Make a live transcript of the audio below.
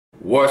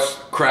What's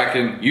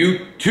cracking,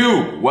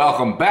 YouTube?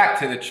 Welcome back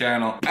to the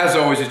channel. As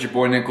always, it's your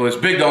boy Nicholas.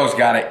 Big Dog's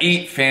Gotta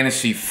Eat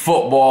Fantasy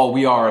Football.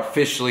 We are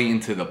officially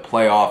into the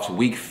playoffs,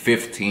 week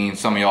 15.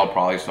 Some of y'all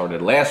probably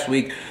started last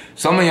week.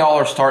 Some of y'all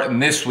are starting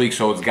this week,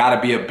 so it's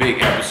gotta be a big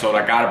episode.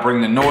 I gotta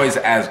bring the noise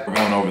as we're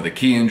going over the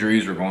key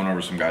injuries. We're going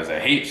over some guys I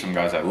hate, some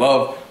guys I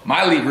love.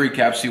 My league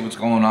recap, see what's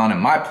going on in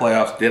my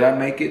playoffs. Did I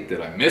make it?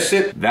 Did I miss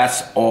it?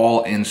 That's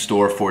all in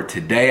store for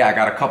today. I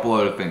got a couple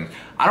other things.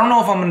 I don't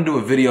know if I'm gonna do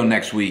a video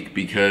next week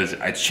because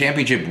it's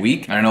championship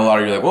week. And I know a lot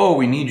of you are like, whoa,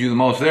 we need you the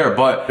most there,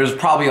 but there's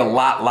probably a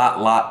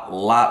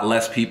lot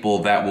less people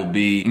that will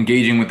be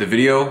engaging with the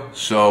video.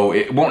 So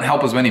it won't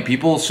help as many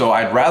people. So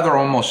I'd rather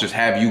almost just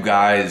have you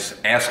guys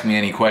ask me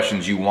any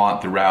questions you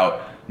want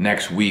throughout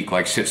next week,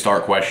 like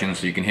sit-start questions,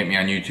 so you can hit me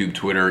on YouTube,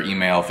 Twitter,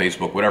 email,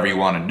 Facebook, whatever you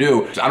want to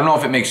do. So I don't know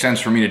if it makes sense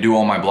for me to do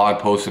all my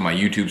blog posts and my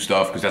YouTube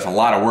stuff, because that's a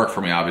lot of work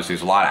for me, obviously.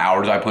 It's a lot of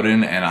hours I put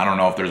in, and I don't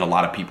know if there's a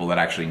lot of people that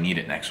actually need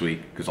it next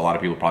week, because a lot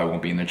of people probably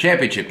won't be in their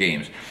championship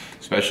games,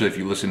 especially if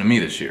you listen to me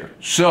this year.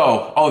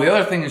 So, the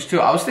other thing is too,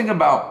 I was thinking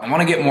about, I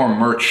want to get more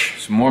merch,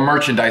 some more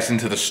merchandise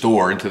into the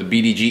store, into the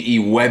BDGE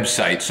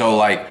website. So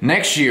like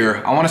next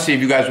year, I want to see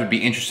if you guys would be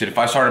interested if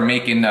I started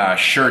making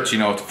shirts, you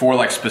know, for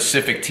like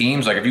specific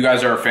teams. Like if you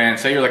guys are a fan,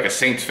 say you're like a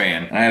Saints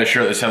fan, and I had a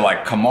shirt that said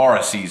like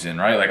Kamara season,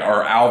 right? Like,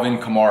 or Alvin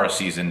Kamara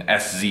season,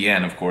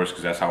 SZN, of course,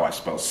 because that's how I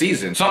spell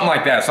season. Something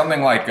like that,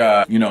 something like,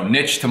 you know,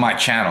 niche to my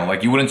channel.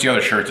 Like you wouldn't see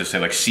other shirts that say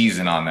like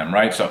season on them,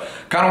 right? So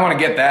kind of want to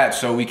get that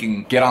so we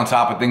can get on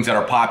top of things that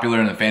are popular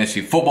in the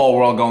fantasy football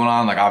world going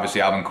on. Like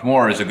obviously Alvin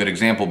Kamara is a good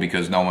example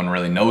because no one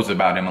really knows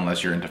about him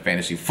unless you're into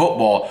fantasy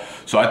football.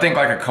 So I think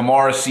like a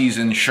Kamara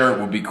season shirt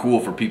would be cool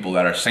for people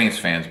that are Saints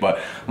fans.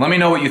 But let me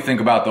know what you think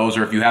about those,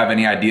 or if you have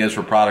any ideas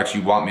for products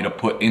you want me to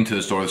put into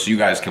the store so you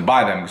guys can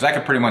buy them, because I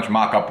can pretty much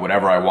mock up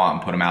whatever I want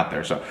and put them out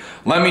there. So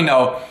let me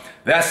know.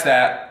 That's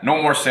that.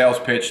 No more sales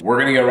pitch. We're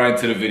gonna get right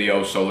into the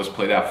video, so let's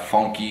play that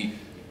funky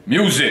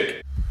music.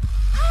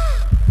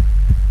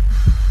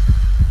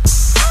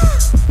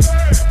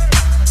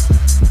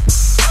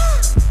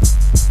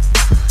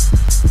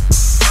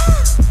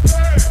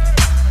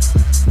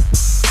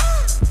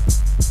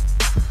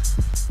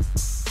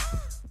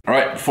 All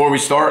right, before we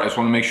start, I just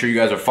want to make sure you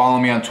guys are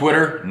following me on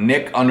Twitter,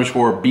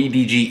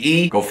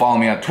 nick_BDGE. Go follow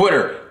me on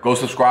Twitter. Go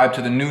subscribe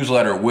to the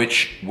newsletter,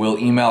 which will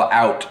email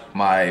out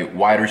my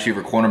wide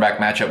receiver cornerback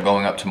matchup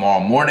going up tomorrow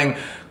morning.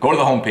 Go to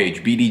the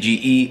homepage,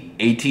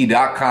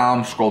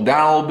 bdgeat.com. Scroll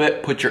down a little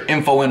bit, put your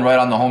info in right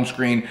on the home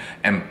screen,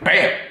 and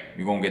bam,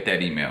 you're going to get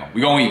that email.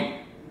 We're going to eat.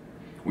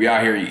 We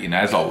out here eating,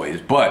 as always.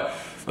 But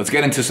let's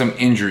get into some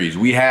injuries.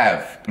 We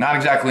have, not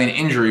exactly an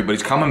injury, but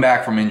he's coming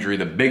back from injury,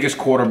 the biggest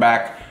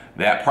quarterback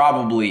that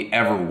probably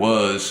ever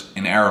was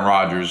in Aaron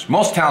Rodgers.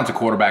 Most talented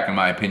quarterback, in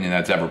my opinion,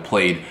 that's ever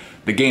played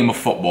the game of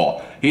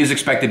football. He is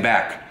expected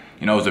back.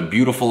 You know, it was a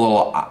beautiful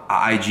little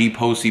IG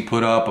post he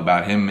put up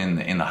about him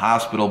in the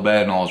hospital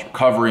bed and all his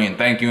recovery and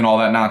thank you and all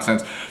that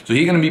nonsense. So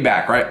he's going to be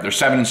back, right? They're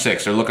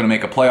 7-6. They're looking to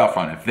make a playoff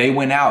run. If they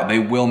win out, they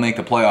will make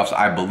the playoffs,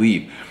 I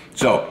believe.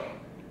 So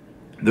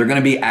they're going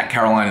to be at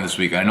Carolina this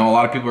week. I know a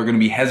lot of people are going to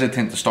be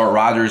hesitant to start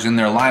Rodgers in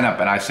their lineup,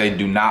 and I say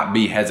do not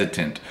be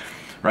hesitant.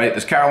 Right,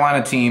 this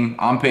Carolina team,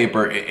 on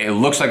paper, it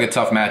looks like a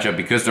tough matchup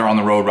because they're on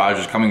the road.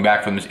 Rodgers coming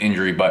back from this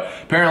injury, but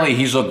apparently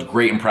he's looked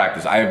great in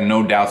practice. I have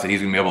no doubts that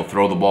he's going to be able to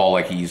throw the ball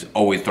like he's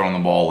always thrown the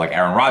ball, like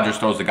Aaron Rodgers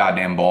throws the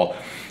goddamn ball.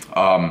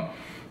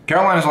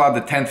 Carolina's allowed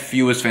the 10th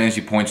fewest fantasy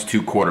points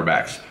to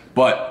quarterbacks,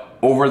 but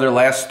over their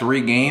last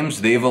 3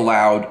 games, they've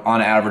allowed,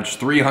 on average,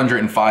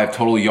 305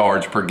 total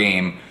yards per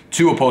game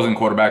to opposing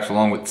quarterbacks,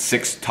 along with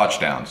 6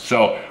 touchdowns.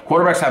 So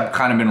quarterbacks have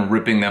kind of been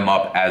ripping them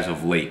up as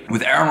of late.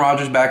 With Aaron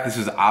Rodgers back, this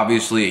is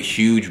obviously a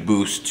huge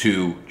boost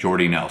to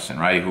Jordy Nelson,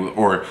 right?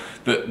 Or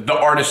the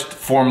artist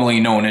formerly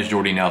known as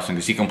Jordy Nelson,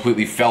 because he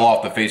completely fell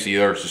off the face of the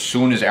earth as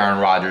soon as Aaron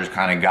Rodgers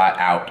kind of got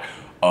out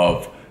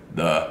of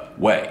the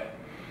way.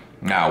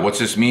 Now, what's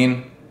this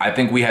mean? I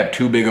think we have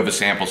too big of a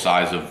sample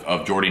size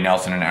of Jordy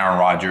Nelson and Aaron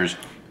Rodgers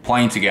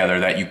playing together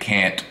that you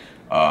can't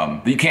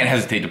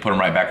hesitate to put him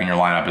right back in your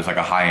lineup as like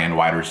a high-end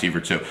wide receiver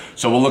too.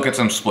 So we'll look at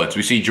some splits.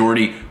 We see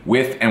Jordy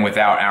with and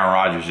without Aaron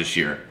Rodgers this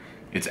year.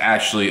 It's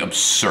actually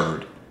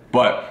absurd.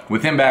 But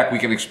with him back, we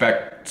can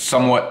expect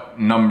somewhat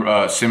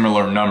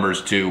similar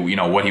numbers to, you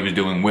know, what he was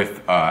doing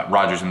with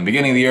Rodgers in the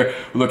beginning of the year.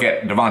 We look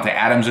at Davante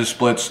Adams'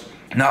 splits.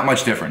 Not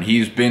much different.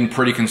 He's been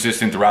pretty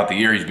consistent throughout the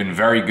year. He's been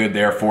very good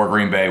there for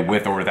Green Bay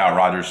with or without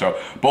Rodgers. So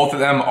both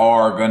of them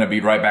are going to be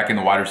right back in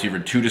the wide receiver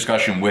 2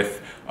 discussion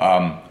with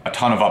a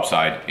ton of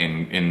upside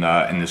in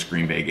this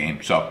Green Bay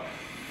game. So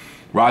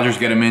Rodgers,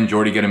 get him in.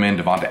 Jordy, get him in.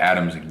 Davante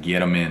Adams,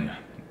 get him in.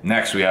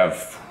 Next, we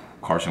have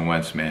Carson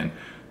Wentz, man.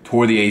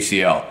 Tore the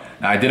ACL.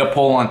 Now, I did a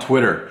poll on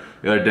Twitter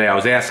the other day. I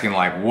was asking,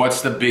 like,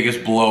 what's the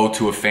biggest blow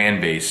to a fan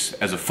base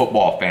as a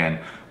football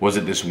fan? Was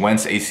it this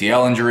Wentz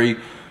ACL injury?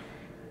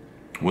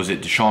 Was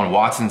it Deshaun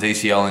Watson's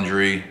ACL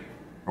injury,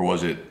 or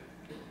was it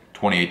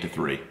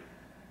 28-3?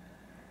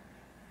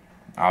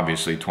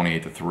 Obviously,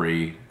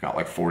 28-3, got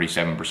like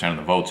 47% of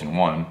the votes and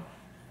won.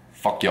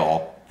 Fuck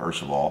y'all,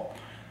 first of all.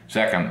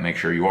 Second, make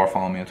sure you are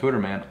following me on Twitter,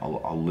 man.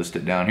 I'll list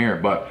it down here.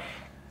 But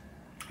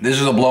this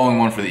is a blowing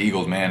one for the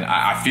Eagles, man.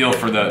 I feel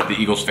for the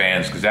Eagles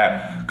fans because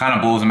that kind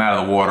of blows them out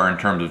of the water in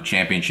terms of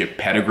championship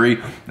pedigree.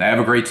 They have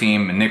a great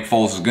team, and Nick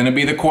Foles is going to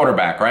be the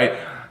quarterback, right?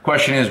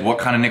 Question is, what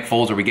kind of Nick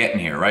Foles are we getting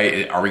here,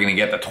 right? Are we going to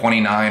get the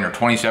 29 or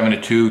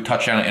 27-2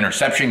 touchdown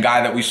interception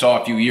guy that we saw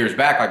a few years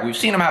back? Like, we've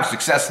seen him have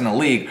success in the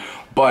league,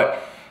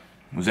 but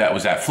was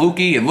that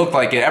fluky? It looked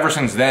like it. Ever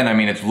since then, I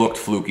mean, it's looked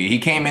fluky. He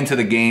came into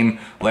the game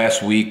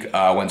last week,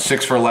 went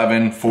 6 for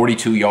 11,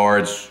 42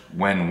 yards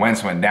when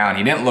Wentz went down.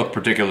 He didn't look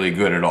particularly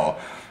good at all.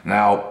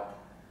 Now,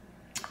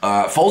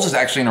 Foles is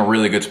actually in a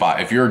really good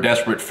spot. If you're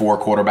desperate for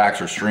quarterbacks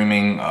or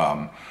streaming,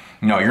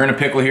 you're in a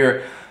pickle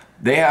here.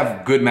 They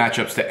have good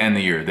matchups to end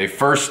the year. They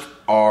first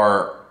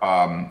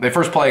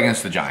play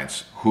against the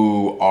Giants,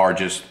 who are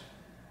just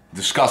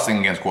disgusting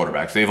against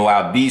quarterbacks. They've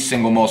allowed the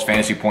single most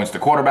fantasy points to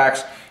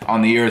quarterbacks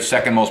on the year,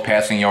 second most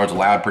passing yards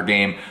allowed per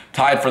game,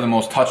 tied for the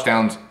most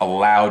touchdowns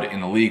allowed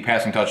in the league,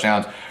 passing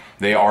touchdowns.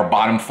 They are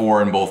bottom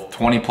 4 in both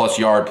 20-plus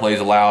yard plays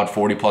allowed,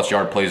 40-plus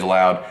yard plays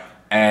allowed,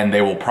 and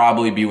they will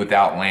probably be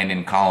without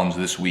Landon Collins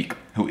this week,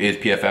 who is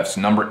PFF's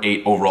number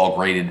 8 overall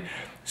graded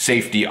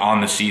safety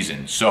on the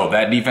season. So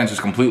that defense is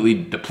completely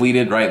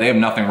depleted, right? They have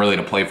nothing really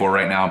to play for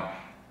right now.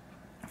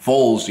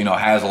 Foles,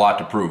 has a lot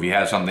to prove. He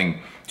has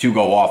something to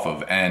go off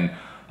of, and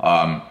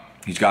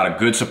he's got a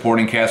good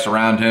supporting cast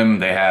around him.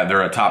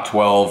 They're a top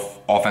 12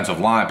 offensive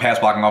line, pass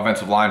blocking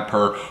offensive line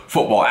per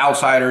Football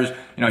Outsiders.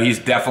 He's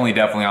definitely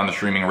on the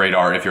streaming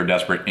radar if you're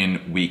desperate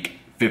in week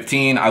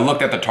 15. I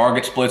looked at the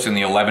target splits in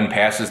the 11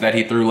 passes that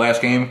he threw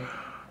last game.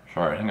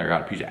 Sorry, I think I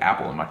got a piece of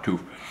apple in my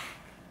tooth.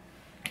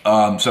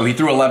 So he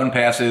threw 11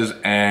 passes,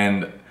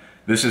 and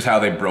this is how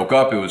they broke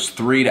up. It was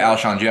 3 to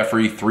Alshon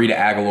Jeffrey, 3 to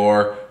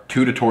Aguilar,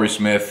 2 to Torrey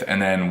Smith,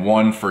 and then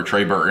 1 for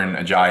Trey Burton,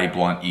 Ajayi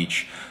Blunt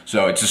each.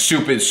 So it's a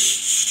stupid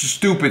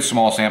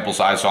small sample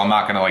size, so I'm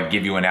not going to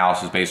give you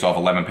analysis based off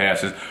 11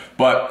 passes.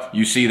 But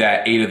you see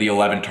that 8 of the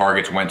 11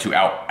 targets went to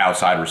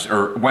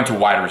went to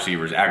wide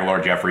receivers,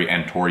 Aguilar, Jeffrey,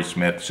 and Torrey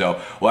Smith.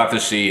 So we'll have to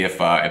see if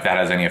that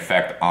has any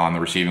effect on the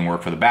receiving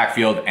work for the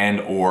backfield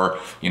or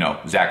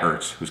Zach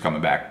Ertz, who's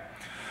coming back.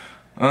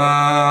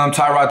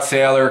 Tyrod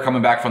Taylor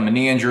coming back from the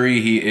knee injury.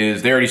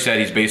 They already said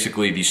he's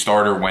basically the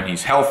starter when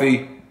he's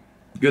healthy.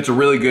 Gets a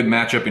really good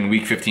matchup in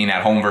week 15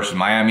 at home versus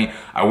Miami.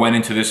 I went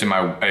into this in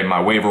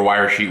my waiver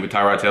wire sheet with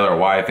Tyrod Taylor,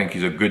 why I think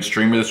he's a good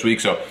streamer this week.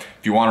 So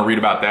if you want to read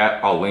about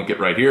that, I'll link it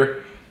right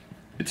here.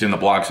 It's in the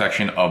blog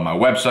section of my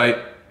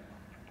website.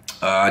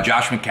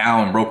 Josh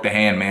McCown broke the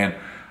hand, man.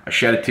 I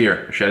shed a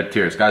tear.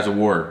 This guy's a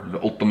warrior. The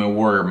ultimate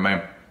warrior,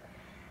 man.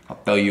 I'll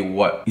tell you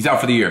what. He's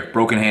out for the year.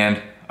 Broken hand.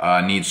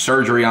 Needs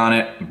surgery on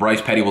it.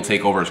 Bryce Petty will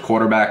take over as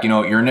quarterback.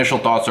 Your initial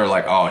thoughts are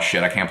like, oh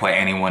shit, I can't play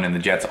anyone in the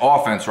Jets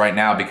offense right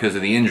now because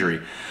of the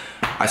injury.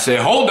 I say,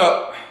 hold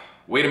up,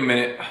 wait a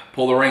minute,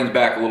 pull the reins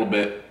back a little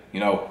bit.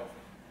 I'm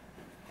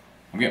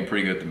getting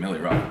pretty good at the Millie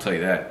Rock, I'll tell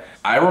you that.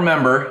 I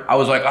remember, I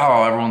was like,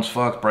 oh, everyone's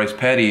fucked, Bryce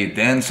Petty.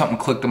 Then something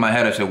clicked in my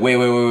head. I said, wait.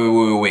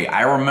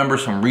 I remember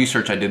some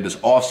research I did this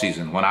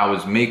offseason when I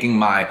was making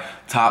my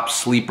top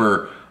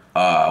sleeper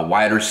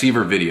wide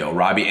receiver video.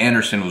 Robbie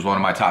Anderson was one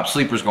of my top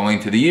sleepers going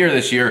into the year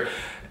this year,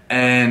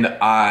 and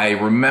I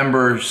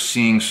remember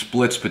seeing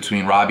splits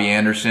between Robbie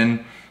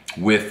Anderson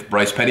with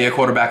Bryce Petty at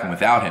quarterback and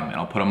without him, and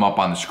I'll put him up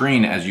on the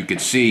screen. As you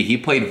could see, he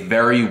played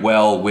very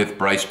well with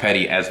Bryce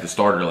Petty as the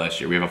starter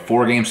last year. We have a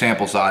 4-game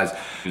sample size.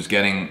 He was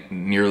getting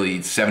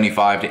nearly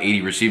 75 to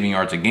 80 receiving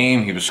yards a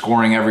game. He was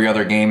scoring every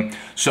other game.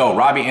 So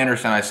Robbie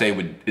Anderson, I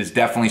say, is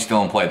definitely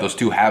still in play. Those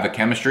two have a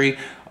chemistry,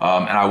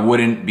 and I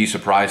wouldn't be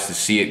surprised to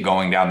see it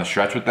going down the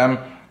stretch with them.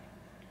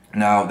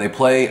 Now, they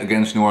play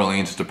against New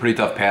Orleans. It's a pretty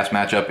tough pass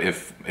matchup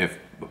if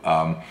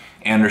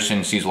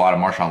Anderson sees a lot of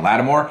Marshawn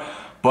Lattimore.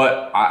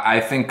 But I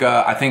think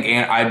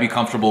I'd be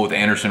comfortable with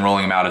Anderson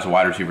rolling him out as a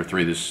wide receiver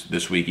 3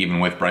 this week, even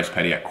with Bryce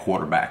Petty at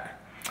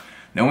quarterback.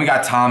 Then we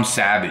got Tom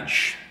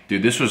Savage.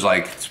 Dude, this was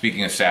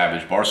speaking of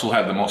Savage, Barstool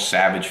had the most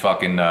savage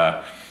fucking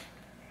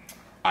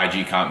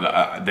IG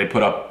comment. They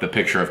put up the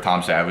picture of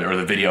Tom Savage, or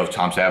the video of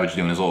Tom Savage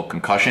doing his little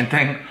concussion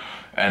thing.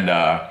 And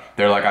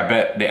they're like, I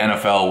bet the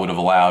NFL would have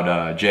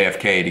allowed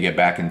JFK to get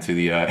back into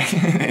the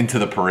into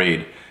the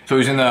parade. So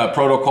he's in the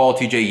protocol.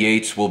 TJ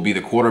Yates will be the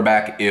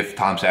quarterback if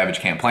Tom Savage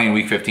can't play in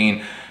week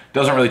 15.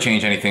 Doesn't really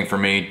change anything for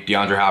me.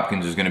 DeAndre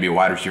Hopkins is going to be a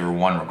wide receiver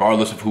 1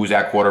 regardless of who's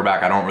at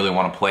quarterback. I don't really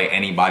want to play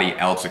anybody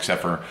else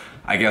except for,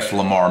 I guess,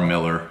 Lamar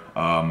Miller.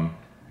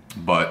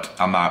 But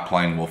I'm not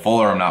playing Will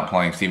Fuller. I'm not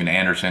playing Steven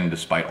Anderson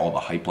despite all the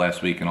hype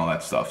last week and all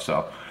that stuff.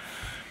 So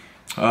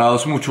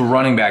let's move to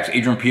running backs.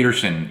 Adrian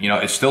Peterson,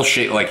 it's still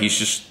he's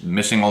just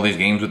missing all these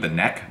games with the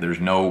neck. There's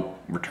no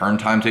return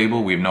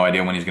timetable. We have no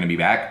idea when he's going to be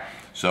back.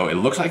 So it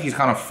looks like he's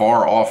kind of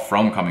far off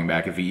from coming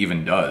back if he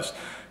even does.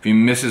 If he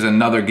misses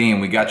another game,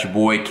 we got your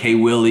boy K.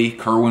 Willie,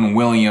 Kerwin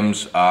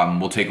Williams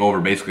will take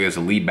over basically as a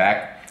lead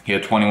back. He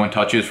had 21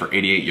 touches for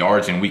 88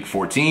 yards in week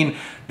 14.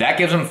 That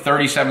gives him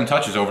 37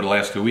 touches over the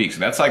last 2 weeks.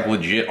 That's like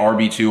legit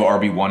RB2,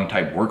 RB1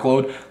 type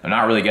workload. They're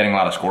not really getting a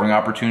lot of scoring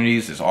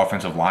opportunities. This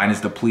offensive line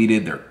is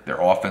depleted.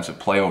 Their offensive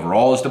play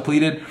overall is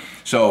depleted.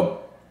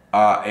 So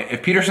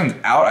if Peterson's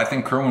out, I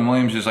think Kerwin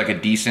Williams is like a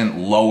decent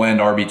low-end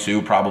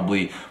RB2,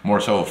 probably more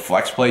so a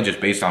flex play just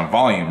based on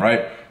volume,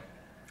 right?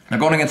 Now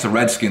going against the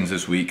Redskins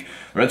this week,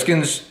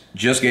 Redskins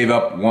just gave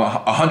up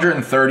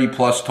 130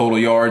 plus total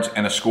yards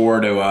and a score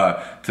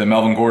to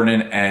Melvin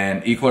Gordon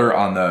and Eckler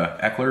on the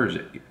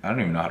I don't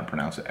even know how to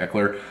pronounce it.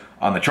 Eckler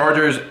on the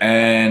Chargers,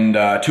 and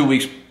 2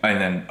 weeks and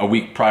then a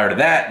week prior to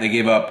that, they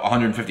gave up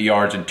 150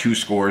 yards and 2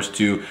 scores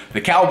to the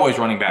Cowboys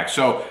running back.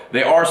 So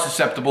they are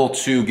susceptible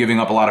to giving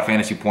up a lot of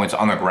fantasy points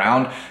on the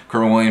ground.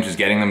 Kerwin Williams is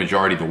getting the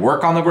majority of the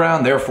work on the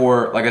ground.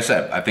 Therefore, like I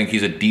said, I think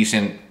he's a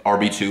decent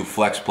RB2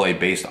 flex play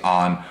based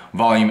on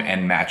volume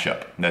and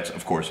matchup. That's,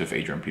 of course, if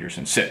Adrian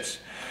Peterson sits.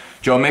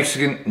 Joe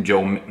Mixon, I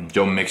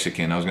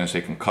was going to say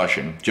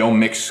concussion. Joe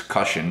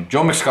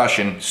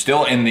Mixcussion,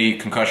 still in the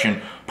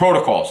concussion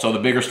protocol. So the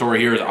bigger story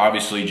here is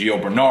obviously Gio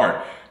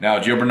Bernard. Now,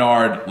 Gio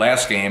Bernard,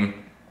 last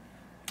game,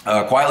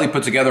 quietly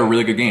put together a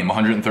really good game.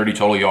 130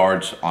 total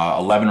yards,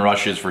 11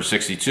 rushes for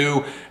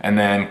 62, and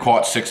then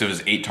caught 6 of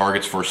his 8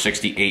 targets for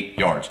 68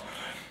 yards.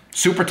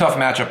 Super tough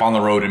matchup on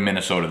the road in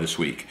Minnesota this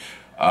week.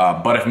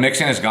 But if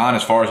Mixon is gone,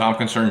 as far as I'm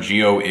concerned,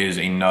 Gio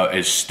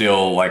is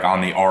still like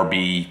on the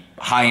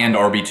high-end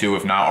RB2,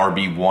 if not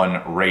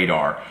RB1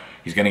 radar.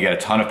 He's going to get a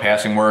ton of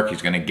passing work.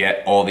 He's going to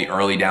get all the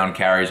early down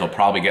carries. He'll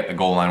probably get the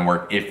goal line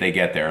work if they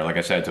get there. Like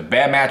I said, it's a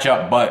bad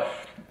matchup, but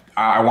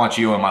I want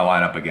Gio in my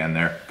lineup again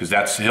there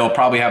because he'll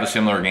probably have a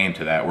similar game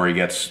to that where he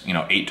gets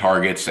 8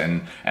 targets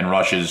and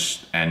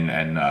rushes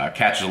and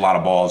catches a lot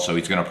of balls. So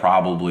he's going to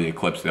probably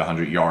eclipse the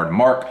 100-yard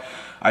mark.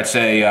 I'd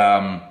say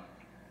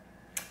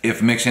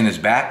if Mixon is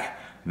back,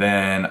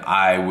 then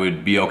I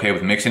would be okay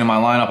with Mixon in my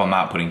lineup. I'm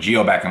not putting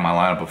Gio back in my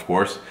lineup, of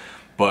course,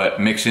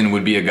 but Mixon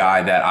would be a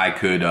guy that I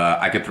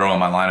could throw in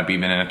my lineup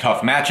even in a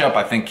tough matchup.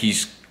 I think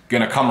he's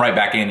gonna come right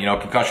back in.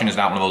 Concussion is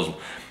not one of those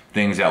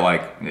things that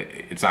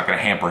it's not gonna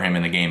hamper him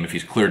in the game if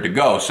he's cleared to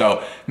go.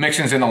 So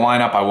Mixon's in the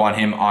lineup. I want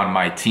him on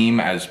my team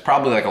as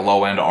probably like a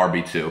low end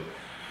RB2.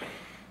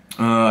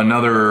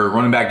 Another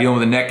running back dealing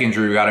with a neck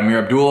injury. We got Amir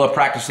Abdullah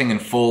practicing in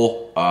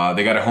full.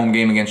 They got a home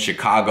game against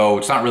Chicago.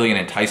 It's not really an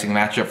enticing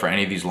matchup for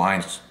any of these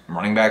Lions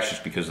running backs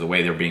just because of the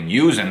way they're being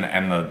used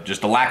and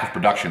just the lack of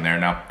production there.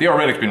 Now, Theo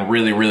Riddick's been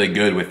really, really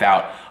good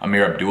without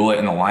Amir Abdullah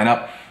in the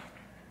lineup.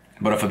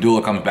 But if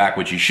Abdullah comes back,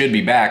 which he should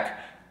be back,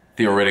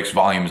 Theo Riddick's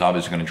volume is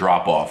obviously going to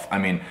drop off. I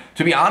mean,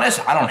 to be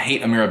honest, I don't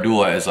hate Amir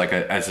Abdullah as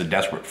a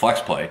desperate flex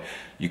play.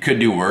 You could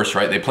do worse,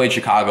 right? They played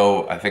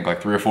Chicago, I think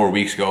like 3 or 4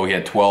 weeks ago. He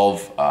had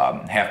 12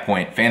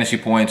 half-point fantasy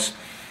points.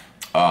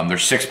 They're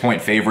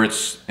 6-point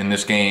favorites in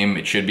this game.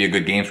 It should be a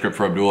good game script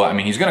for Abdullah. I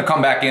mean, he's going to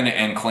come back in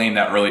and claim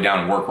that early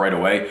down work right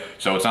away.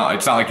 So it's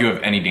not like you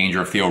have any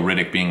danger of Theo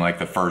Riddick being like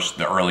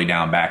the early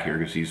down back here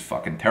because he's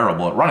fucking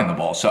terrible at running the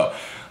ball. So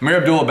Amir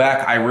Abdullah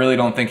back, I really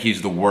don't think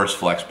he's the worst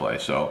flex play.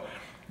 So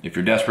if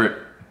you're desperate,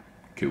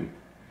 cool.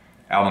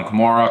 Alvin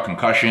Kamara,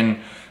 concussion.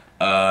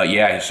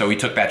 Yeah, so he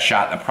took that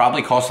shot that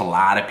probably cost a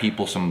lot of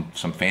people some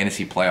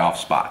fantasy playoff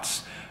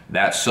spots.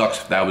 That sucks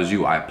if that was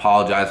you. I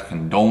apologize.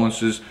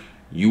 Condolences.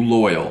 You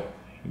loyal.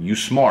 You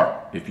smart.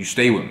 If you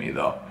stay with me,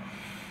 though.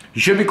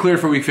 He should be cleared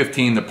for week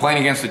 15. They're playing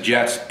against the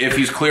Jets. If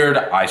he's cleared,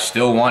 I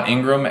still want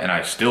Ingram, and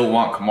I still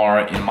want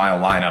Kamara in my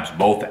lineups,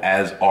 both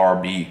as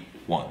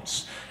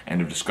RB1s.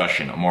 End of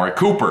discussion. Amari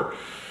Cooper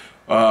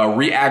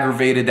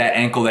re-aggravated that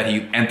ankle that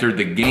he entered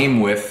the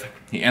game with.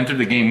 He entered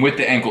the game with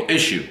the ankle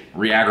issue,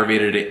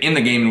 re-aggravated it in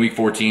the game in week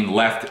 14,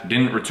 left,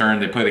 didn't return.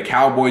 They play the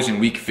Cowboys in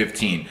week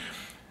 15.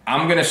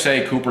 I'm going to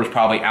say Cooper's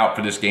probably out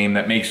for this game.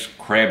 That makes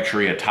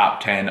Crabtree a top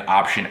 10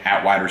 option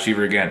at wide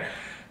receiver again.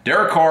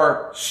 Derek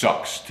Carr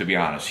sucks, to be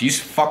honest. He's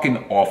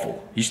fucking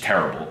awful. He's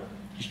terrible.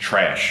 He's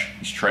trash.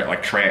 He's trash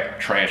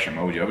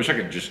emoji. I wish I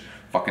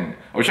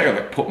could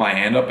like put my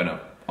hand up and an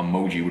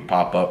emoji would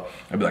pop up.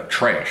 I'd be like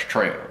trash,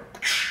 or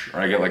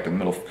I get like the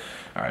middle.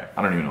 All right,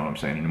 I don't even know what I'm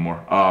saying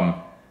anymore.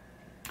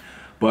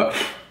 But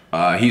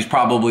he's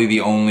probably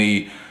the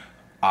only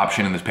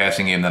option in this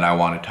passing game that I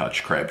want to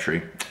touch,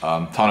 Crabtree.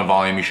 Ton of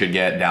volume you should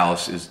get.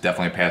 Dallas is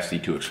definitely a pass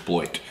to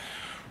exploit.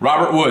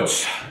 Robert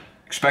Woods,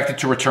 expected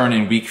to return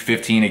in week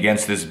 15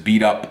 against this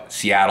beat-up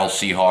Seattle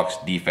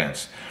Seahawks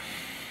defense.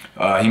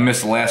 He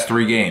missed the last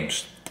 3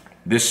 games.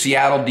 This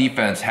Seattle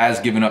defense has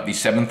given up the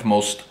 7th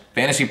most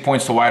fantasy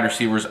points to wide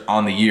receivers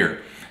on the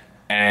year.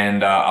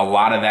 And a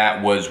lot of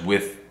that was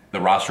with the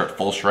roster at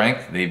full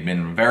strength. They've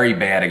been very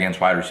bad against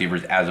wide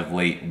receivers as of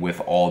late with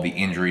all the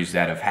injuries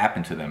that have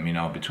happened to them,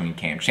 between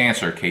Cam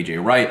Chancellor,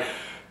 KJ Wright,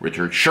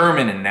 Richard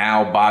Sherman, and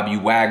now Bobby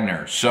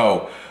Wagner.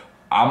 So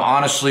I'm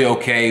honestly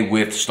okay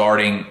with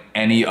starting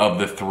any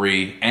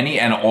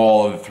and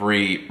all of the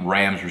 3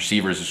 Rams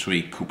receivers this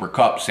week. Cooper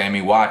Kupp,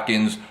 Sammy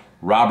Watkins,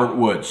 Robert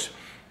Woods.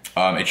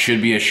 It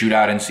should be a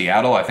shootout in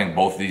Seattle. I think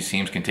both of these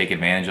teams can take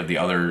advantage of the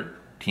other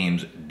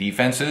team's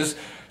defenses.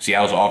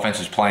 Seattle's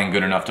offense is playing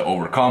good enough to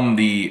overcome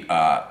the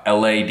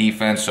LA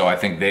defense. So I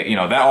think that, you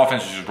know, that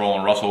offense is just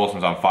rolling. Russell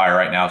Wilson's on fire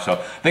right now. So I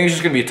think it's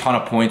just going to be a ton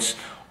of points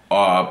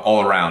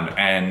all around.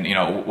 And, you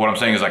know, what I'm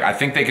saying is, like, I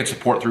think they could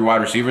support 3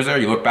 wide receivers there.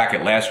 You look back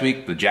at last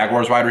week, the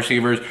Jaguars wide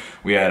receivers,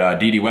 we had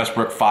D.D.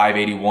 Westbrook,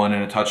 581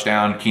 and a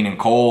touchdown. Keenan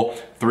Cole,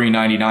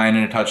 399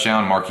 and a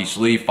touchdown. Marquise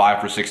Lee, 5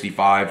 for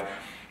 65.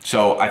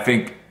 So I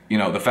think, you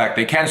know, the fact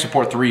they can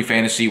support 3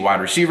 fantasy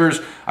wide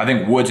receivers. I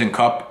think Woods and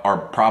Kupp are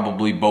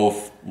probably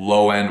both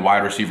low-end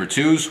wide receiver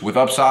 2s with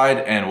upside,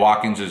 and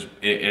Watkins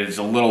is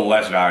a little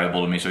less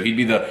valuable to me. So he'd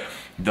be the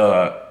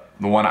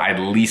one I'd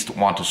least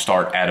want to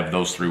start out of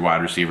those 3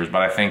 wide receivers,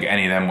 but I think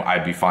any of them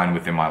I'd be fine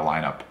with in my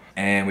lineup.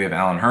 And we have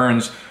Allen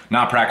Hurns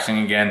not practicing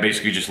again,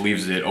 basically just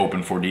leaves it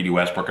open for D.D.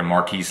 Westbrook and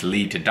Marquise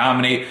Lee to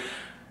dominate.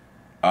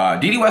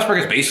 D.D. Westbrook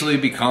has basically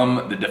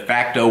become the de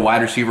facto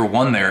wide receiver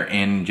 1 there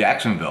in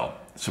Jacksonville.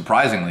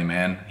 Surprisingly,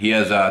 man. He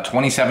has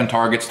 27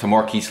 targets to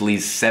Marquise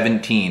Lee's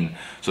 17,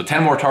 so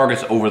 10 more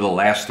targets over the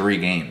last 3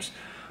 games.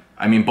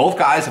 I mean, both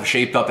guys have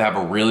shaped up to have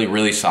a really,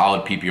 really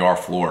solid PPR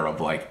floor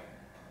of, like,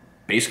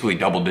 basically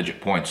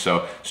double-digit points.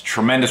 So it's a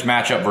tremendous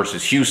matchup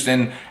versus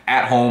Houston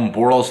at home.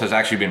 Bortles has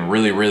actually been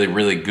really, really,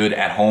 really good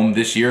at home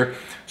this year.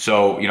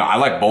 So, you know, I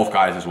like both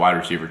guys as wide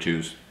receiver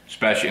 2s,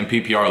 especially in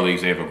PPR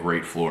leagues. They have a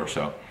great floor.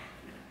 So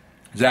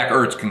Zach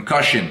Ertz,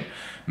 concussion.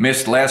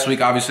 Missed last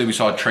week. Obviously, we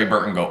saw Trey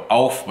Burton go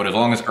off, but as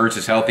long as Ertz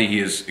is healthy, he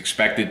is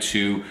expected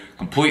to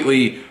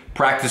completely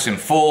practice in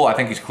full. I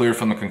think he's cleared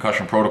from the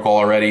concussion protocol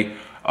already.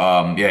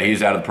 Yeah,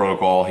 he's out of the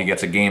protocol. He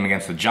gets a game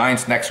against the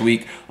Giants next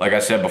week. Like I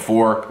said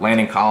before,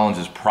 Landon Collins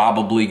is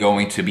probably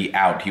going to be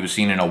out. He was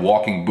seen in a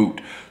walking boot.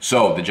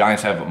 So the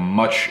Giants have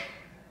much...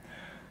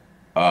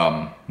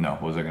 no,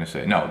 what was I going to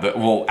say? No,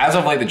 well, as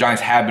of late, the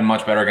Giants have been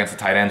much better against the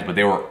tight ends, but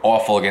they were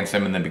awful against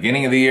them in the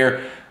beginning of the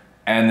year.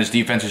 And this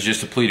defense is just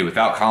depleted.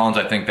 Without Collins,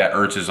 I think that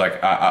Ertz is like,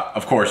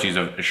 of course, he's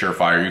a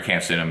surefire. You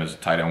can't sit him as a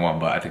tight end 1,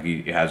 but I think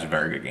he has a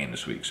very good game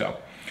this week. So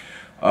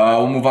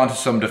we'll move on to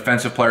some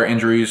defensive player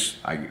injuries.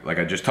 Like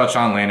I just touched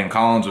on, Landon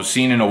Collins was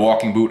seen in a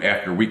walking boot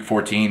after week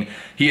 14.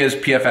 He is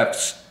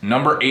PFF's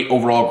number 8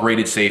 overall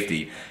graded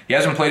safety. He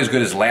hasn't played as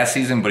good as last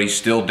season, but he's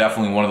still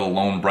definitely one of the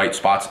lone bright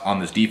spots on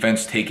this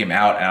defense. Take him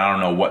out, and I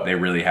don't know what they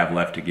really have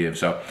left to give.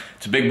 So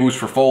it's a big boost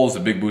for Foles, a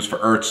big boost for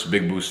Ertz, a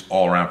big boost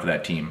all around for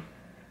that team.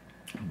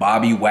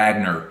 Bobby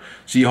Wagner,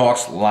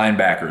 Seahawks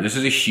linebacker. This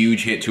is a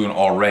huge hit to an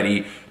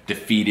already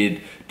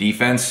defeated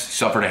defense.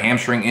 Suffered a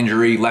hamstring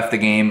injury, left the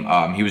game.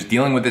 He was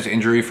dealing with this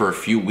injury for a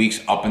few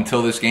weeks up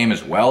until this game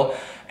as well,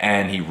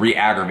 and he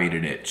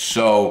re-aggravated it.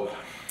 So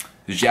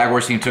the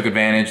Jaguars team took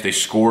advantage. They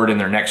scored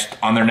in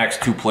on their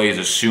next 2 plays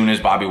as soon as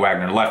Bobby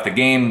Wagner left the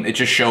game. It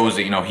just shows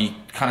that, you know, he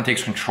kind of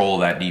takes control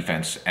of that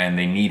defense, and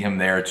they need him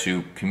there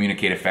to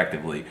communicate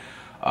effectively.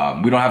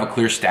 We don't have a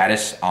clear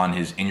status on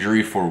his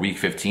injury for week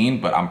 15,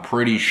 but I'm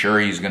pretty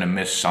sure he's going to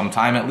miss some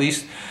time at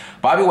least.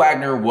 Bobby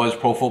Wagner was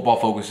Pro Football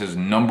Focus's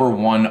number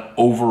 1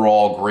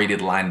 overall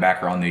graded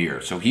linebacker on the year.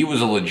 So he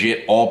was a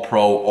legit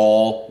all-pro,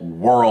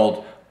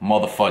 all-world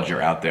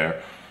motherfudger out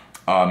there.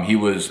 He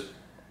was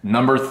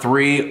number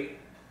 3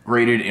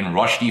 graded in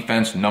rush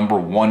defense, number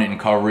 1 in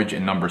coverage,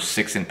 and number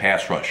 6 in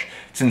pass rush.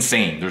 It's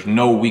insane. There's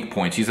no weak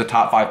points. He's a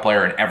top 5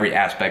 player in every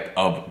aspect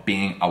of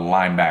being a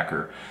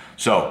linebacker.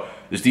 So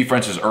this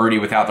defense is already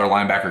without their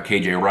linebacker,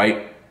 KJ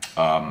Wright.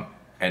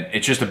 And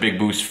it's just a big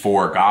boost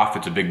for Goff.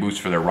 It's a big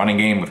boost for their running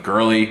game with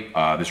Gurley.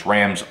 This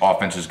Rams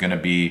offense is going to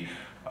be,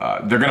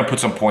 they're going to put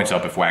some points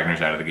up if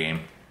Wagner's out of the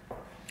game.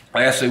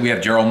 Lastly, we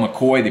have Gerald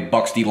McCoy, the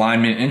Bucs D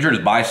lineman, injured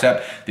his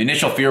bicep. The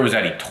initial fear was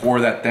that he tore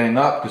that thing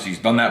up because he's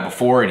done that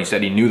before, and he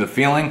said he knew the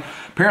feeling.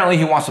 Apparently,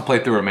 he wants to play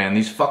through it, man.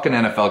 These fucking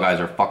NFL guys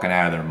are fucking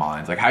out of their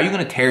minds. Like, how are you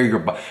going to tear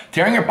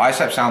tearing your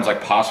bicep sounds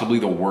like possibly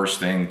the worst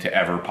thing to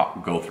ever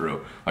go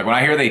through. Like, when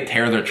I hear they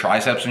tear their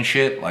triceps and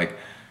shit, like,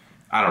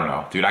 I don't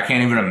know. Dude, I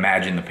can't even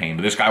imagine the pain.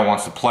 But this guy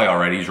wants to play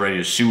already. He's ready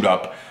to suit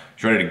up.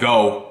 He's ready to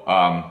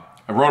go.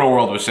 Roto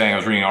World was saying, I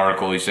was reading an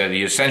article, he said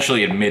he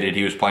essentially admitted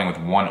he was playing with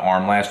 1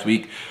 arm last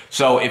week.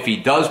 So if he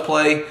does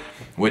play,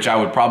 which I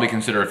would probably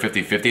consider a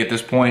 50-50 at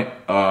this point,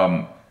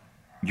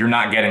 you're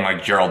not getting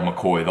like Gerald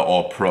McCoy, the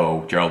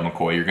all-pro Gerald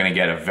McCoy. You're going to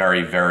get a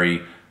very,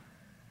 very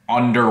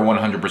under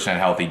 100%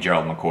 healthy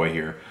Gerald McCoy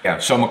here. Yeah,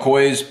 so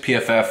McCoy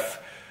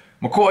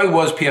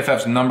was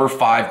PFF's number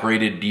 5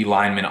 graded D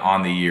lineman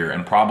on the year,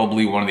 and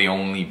probably one of the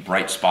only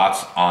bright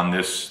spots on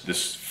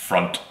this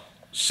front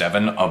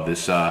 7 of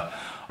this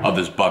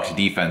Bucs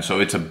defense. So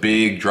it's a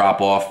big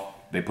drop off.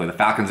 They play the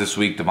Falcons this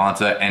week.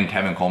 Devonta and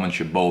Tevin Coleman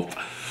should both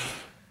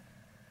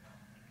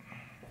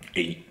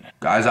 8.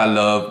 Guys I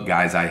love,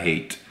 guys I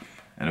hate.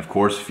 And of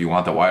course, if you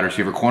want the wide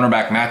receiver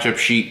cornerback matchup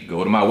sheet,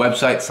 go to my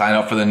website, sign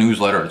up for the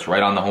newsletter. It's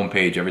right on the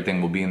homepage. Everything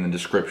will be in the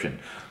description.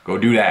 Go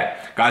do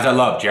that. Guys I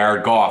love,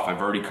 Jared Goff. I've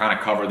already kind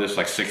of covered this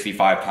like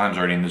 65 times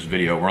already in this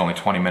video. We're only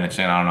 20 minutes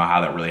in. I don't know how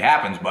that really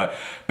happens, but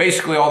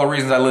basically all the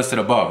reasons I listed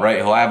above, right?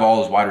 He'll have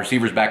all his wide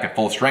receivers back at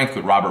full strength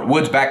with Robert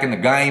Woods back in the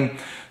game.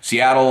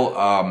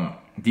 Seattle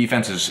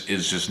defense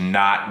is just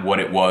not what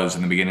it was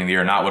in the beginning of the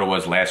year, not what it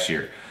was last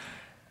year.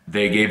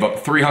 They gave up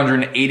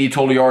 380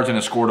 total yards and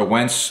a score to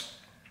Wentz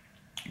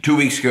 2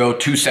 weeks ago,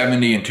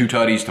 270 and 2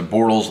 tutties to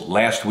Bortles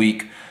last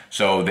week.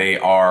 So they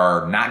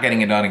are not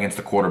getting it done against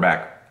the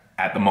quarterback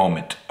at the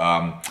moment.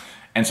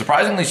 And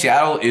surprisingly,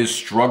 Seattle is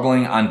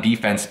struggling on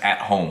defense at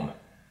home,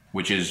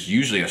 which is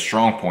usually a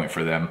strong point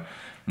for them.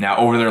 Now,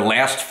 over their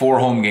last 4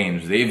 home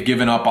games, they've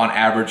given up on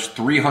average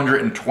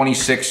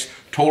 326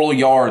 total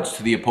yards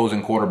to the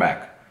opposing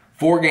quarterback.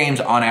 4 games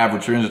on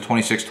average,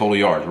 326 total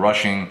yards,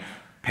 rushing,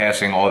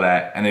 passing, all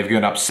that, and they've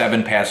given up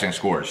 7 passing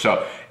scores.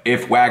 So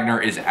if Wagner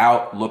is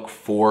out, look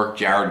for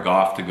Jared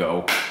Goff to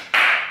go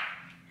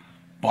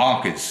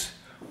bonkers.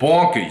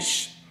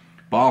 Bonkers.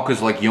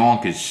 Bonkers like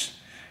yonkers.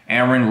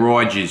 Aaron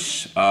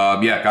Rodgers.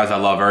 Yeah, guys I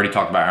love. I already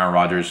talked about Aaron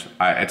Rodgers.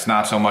 It's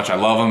not so much I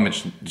love him.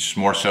 It's just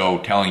more so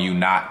telling you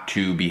not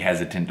to be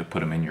hesitant to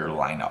put him in your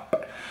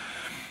lineup.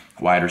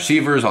 Wide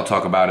receivers, I'll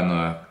talk about in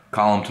the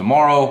column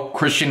tomorrow.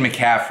 Christian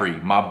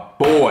McCaffrey, my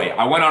boy.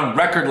 I went on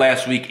record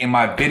last week in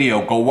my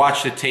video. Go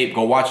watch the tape.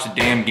 Go watch the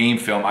damn game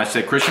film. I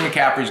said Christian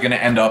McCaffrey is going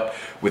to end up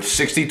with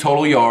 60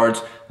 total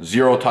yards,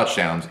 0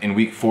 touchdowns in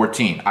week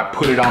 14. I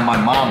put it on my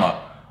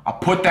mama. I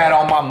put that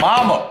on my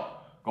mama.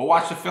 Go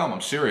watch the film.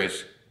 I'm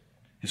serious.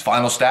 His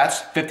final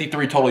stats,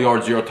 53 total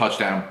yards, 0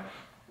 touchdown.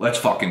 Let's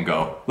fucking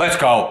go. Let's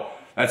go.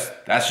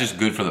 That's just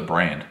good for the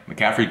brand.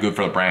 McCaffrey's good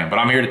for the brand. But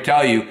I'm here to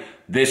tell you,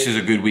 this is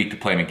a good week to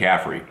play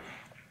McCaffrey.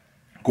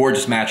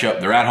 Gorgeous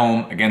matchup. They're at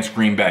home against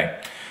Green Bay.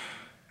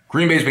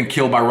 Green Bay's been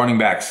killed by running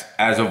backs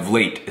as of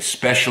late,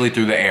 especially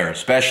through the air,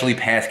 especially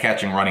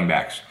pass-catching running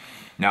backs.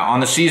 Now, on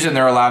the season,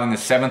 they're allowing the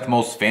 7th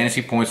most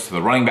fantasy points to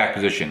the running back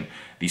position,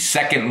 the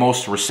 2nd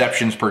most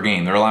receptions per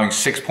game. They're allowing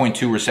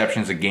 6.2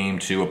 receptions a game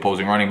to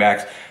opposing running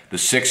backs, the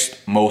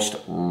 6th most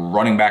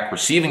running back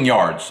receiving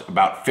yards,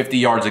 about 50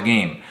 yards a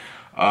game.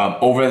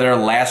 Over their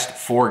last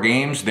 4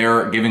 games,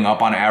 they're giving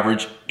up on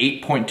average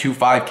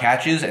 8.25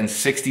 catches and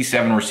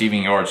 67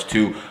 receiving yards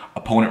to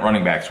opponent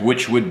running backs,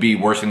 which would be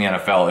worse in the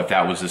NFL if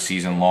that was the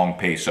season-long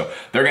pace. So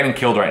they're getting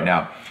killed right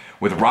now.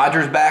 With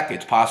Rodgers back,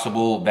 it's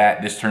possible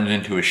that this turns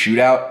into a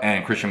shootout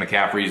and Christian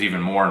McCaffrey is even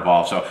more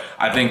involved. So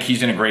I think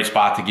he's in a great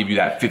spot to give you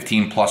that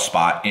 15-plus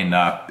spot, in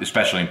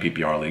especially in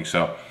PPR leagues.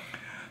 So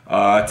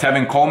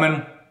Tevin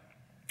Coleman,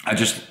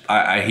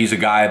 he's a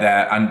guy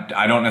that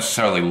I don't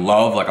necessarily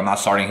love. Like, I'm not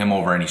starting him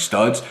over any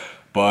studs,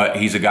 but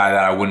he's a guy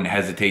that I wouldn't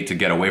hesitate to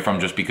get away from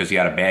just because he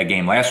had a bad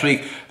game last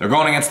week. They're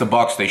going against the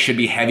Bucs. They should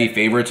be heavy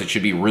favorites. It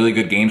should be really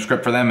good game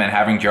script for them, and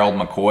having Gerald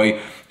McCoy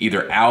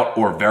either out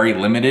or very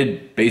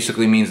limited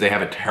basically means they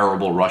have a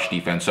terrible rush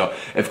defense. So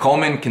if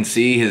Coleman can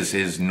see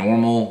his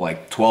normal,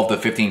 like, 12 to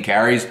 15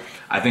 carries,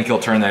 I think he'll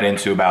turn that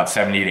into about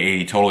 70 to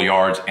 80 total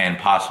yards and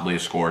possibly a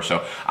score.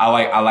 So I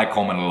like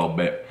Coleman a little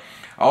bit.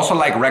 I also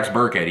like Rex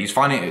Burkhead.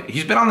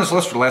 He's been on this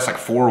list for the last like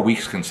 4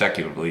 weeks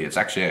consecutively. It's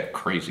actually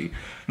crazy.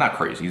 Not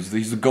crazy.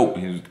 He's the GOAT.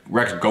 He's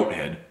Rex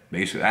Goathead,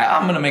 basically.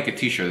 I'm going to make a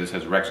t-shirt that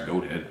says Rex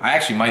Goathead. I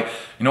actually might,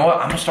 you know what?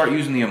 I'm going to start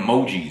using the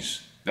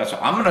emojis.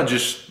 I'm going to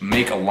just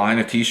make a line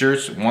of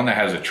t-shirts. One that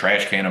has a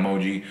trash can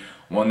emoji.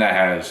 One that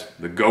has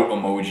the goat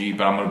emoji.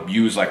 But I'm going to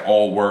use like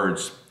all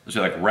words. Let's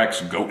say like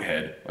Rex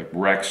Goathead. Like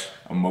Rex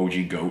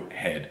emoji goat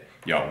head.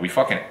 Yo, we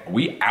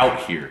out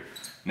here.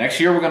 Next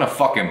year we're going to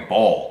fucking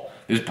ball.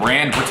 This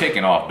brand, we're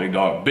taking off, Big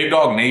Dog. Big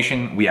Dog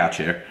Nation, we out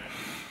here.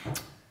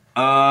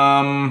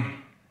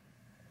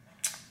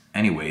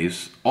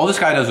 Anyways, all this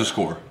guy does is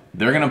score.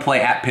 They're going to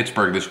play at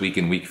Pittsburgh this week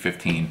in Week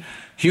 15.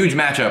 Huge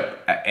matchup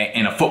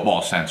in a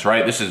football sense,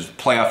 right? This is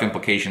playoff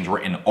implications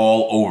written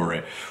all over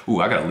it. Ooh,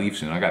 I got to leave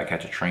soon. I got to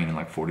catch a train in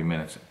like 40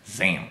 minutes.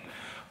 Zam.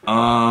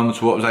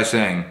 So what was I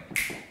saying?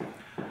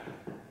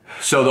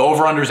 So the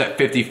over-under is at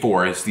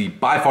 54. It's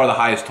by far the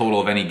highest total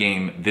of any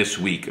game this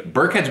week.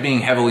 Burkhead's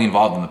being heavily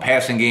involved in the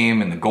passing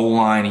game and the goal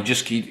line.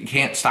 He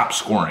can't stop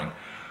scoring.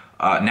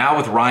 Now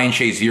with Ryan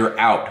Shazier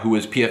out, who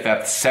is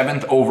PFF's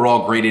 7th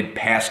overall graded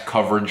pass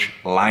coverage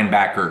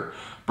linebacker,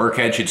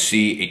 Burkhead should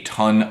see a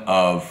ton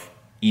of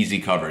easy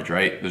coverage,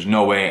 right? There's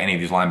no way any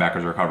of these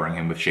linebackers are covering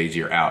him with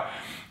Shazier out.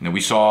 Now, we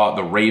saw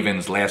the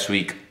Ravens last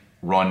week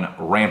run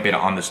rampant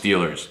on the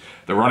Steelers.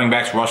 The running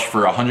backs rushed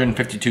for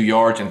 152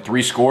 yards and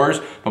 3 scores,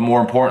 but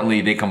more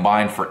importantly, they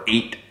combined for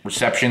 8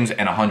 receptions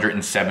and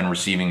 107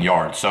 receiving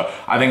yards. So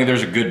I think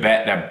there's a good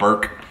bet that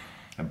Burke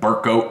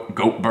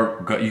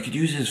Goat, you could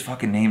use his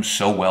fucking name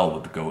so well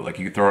with the GOAT. Like,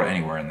 you could throw it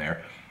anywhere in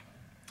there.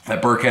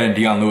 That Burkhead and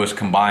Dion Lewis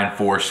combined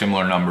for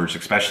similar numbers,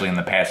 especially in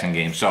the passing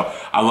game. So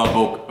I love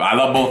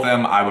both of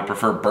them. I would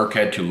prefer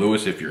Burkhead to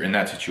Lewis if you're in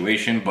that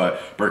situation,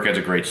 but Burkhead's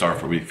a great start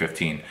for Week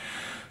 15.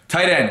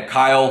 Tight end,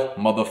 Kyle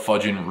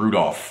motherfudging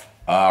Rudolph.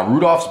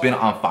 Rudolph's been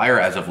on fire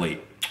as of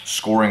late,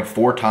 scoring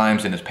 4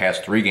 times in his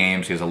past 3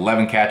 games. He has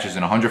 11 catches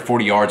and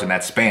 140 yards in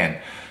that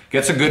span.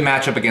 Gets a good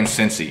matchup against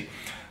Cincy.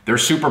 They're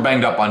super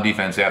banged up on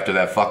defense after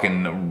that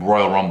fucking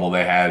Royal Rumble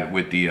they had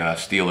with the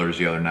Steelers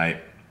the other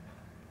night,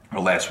 or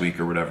last week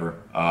or whatever.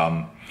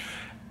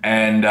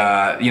 You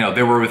know,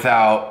 they were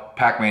without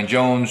Pac-Man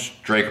Jones,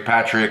 Drake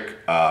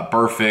Patrick,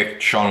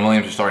 Burfict, Sean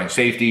Williams was starting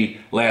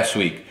safety last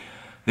week.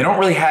 They don't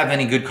really have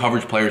any good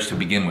coverage players to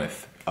begin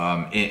with.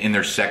 in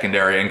their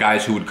secondary and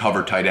guys who would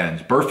cover tight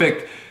ends.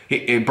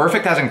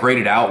 Burfict hasn't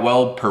graded out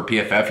well per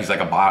PFF. He's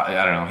like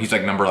I don't know, he's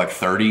like number like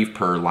 30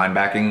 per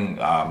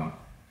linebacking,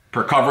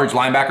 per coverage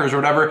linebackers or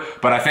whatever.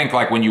 But I think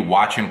like when you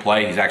watch him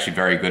play, he's actually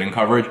very good in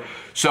coverage.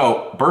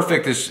 So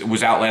Burfict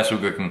was out last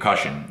week with a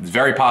concussion. It's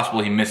very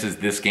possible he misses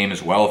this game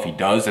as well. If he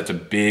does, that's a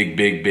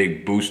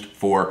big boost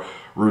for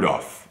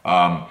Rudolph.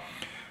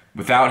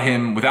 Without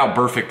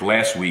Burfict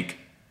last week,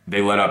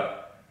 they let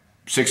up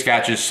 6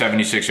 catches,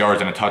 76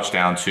 yards, and a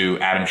touchdown to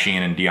Adam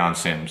Sheehan and Deion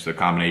Sims, the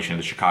combination of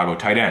the Chicago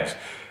tight ends.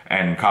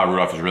 And Kyle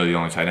Rudolph is really the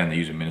only tight end they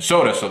use in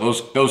Minnesota, so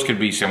those could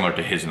be similar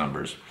to his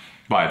numbers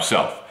by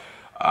himself.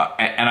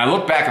 And I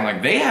look back and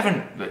like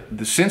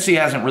Cincy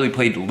hasn't really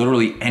played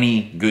literally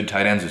any good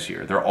tight ends this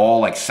year. They're all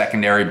like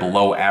secondary,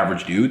 below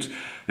average dudes.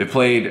 They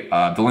played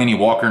Delaney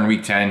Walker in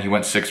week 10. He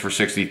went 6 for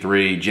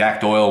 63.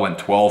 Jack Doyle went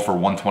 12 for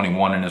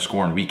 121 in a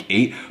score in week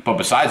 8. But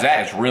besides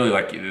that, it's really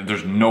like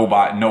there's no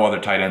other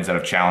tight ends that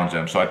have challenged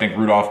them. So I think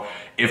Rudolph,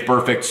 if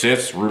Burfict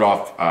sits,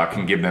 Rudolph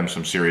can give them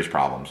some serious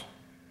problems.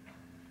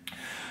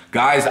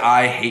 Guys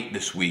I hate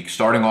this week,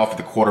 starting off at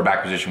the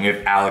quarterback position, we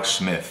have Alex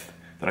Smith.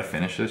 Did I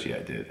finish this? Yeah, I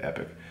did.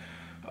 Epic.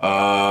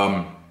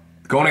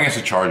 Going against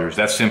the Chargers,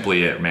 that's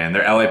simply it, man.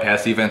 Their LA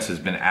pass defense has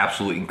been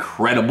absolutely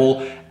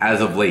incredible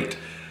as of late.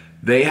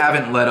 They've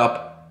let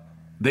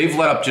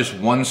up just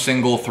one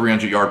single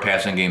 300-yard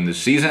passing game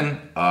this season.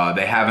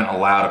 They haven't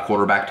allowed a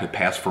quarterback to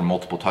pass for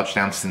multiple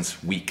touchdowns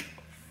since week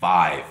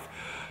 5.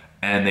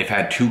 And they've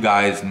had 2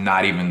 guys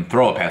not even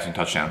throw a passing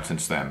touchdown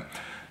since then.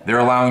 They're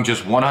allowing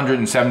just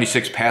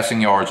 176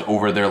 passing yards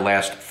over their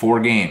last 4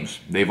 games.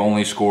 They've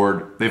only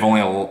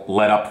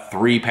let up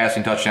 3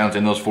 passing touchdowns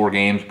in those 4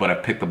 games, but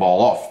have picked the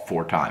ball off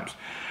 4 times.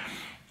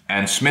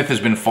 And Smith has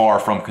been far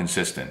from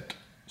consistent.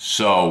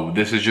 So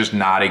this is just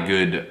not a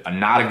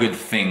good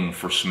thing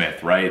for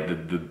Smith, right?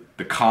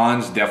 The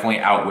cons definitely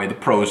outweigh the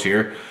pros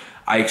here.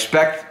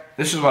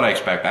 This is what I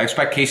expect. I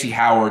expect Casey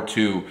Howard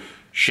to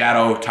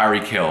shadow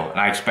Tyreek Hill, and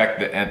I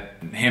expect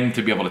him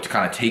to be able to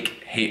kind of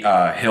take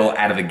Hill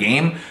out of the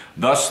game.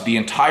 Thus, the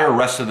entire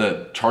rest of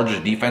the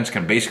Chargers defense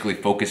can basically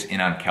focus in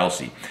on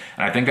Kelce.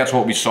 And I think that's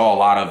what we saw a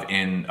lot of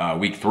in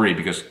week 3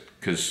 because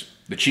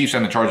the Chiefs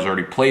and the Chargers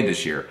already played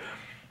this year.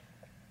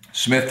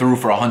 Smith threw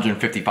for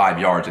 155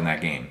 yards in that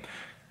game.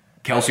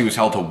 Kelce was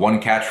held to 1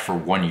 catch for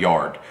 1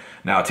 yard.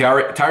 Now,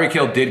 Tyreek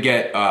Hill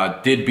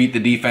did beat the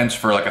defense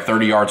for like a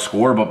 30-yard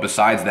score, but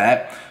besides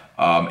that,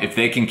 if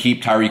they can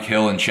keep Tyreek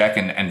Hill in check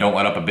and don't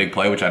let up a big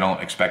play, which I don't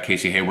expect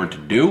Casey Hayward to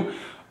do,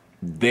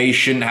 they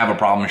shouldn't have a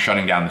problem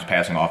shutting down this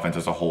passing offense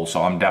as a whole.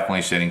 So I'm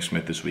definitely sitting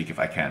Smith this week if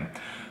I can.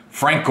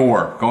 Frank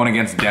Gore going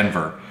against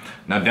Denver.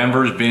 Now,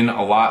 Denver's been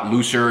a lot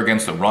looser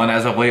against the run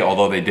as of late,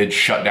 although they did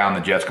shut down the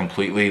Jets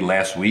completely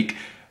last week.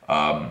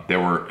 They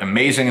were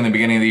amazing in the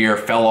beginning of the year,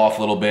 fell off a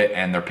little bit,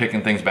 and they're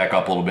picking things back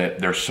up a little bit.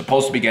 They're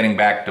supposed to be getting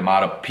back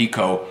Damata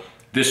Pico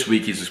this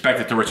week. He's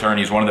expected to return.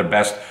 He's one of their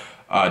best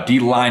D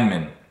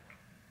linemen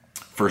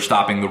for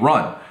stopping the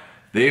run.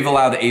 They've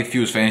allowed the 8th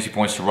fewest fantasy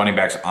points to running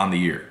backs on the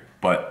year.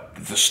 But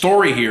the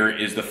story here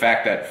is the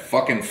fact that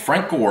fucking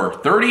Frank Gore,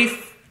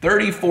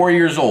 34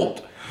 years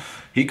old,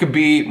 he could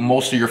be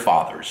most of your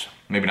fathers.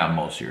 Maybe not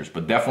most of yours,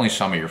 but definitely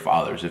some of your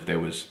fathers if they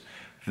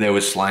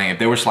were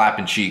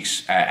slapping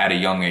cheeks at a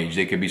young age.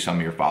 They could be some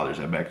of your fathers,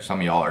 I bet, 'cause some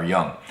of y'all are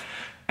young.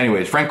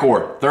 Anyways, Frank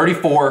Gore,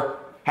 34,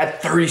 had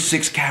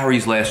 36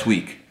 carries last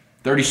week.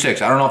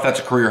 36. I don't know if that's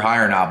a career high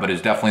or not, but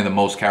it's definitely the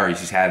most carries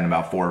he's had in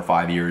about 4 or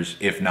 5 years,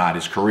 if not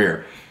his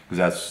career, because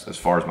that's as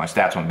far as my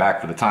stats went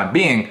back for the time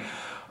being.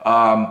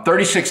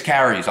 36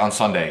 carries on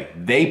Sunday.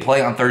 They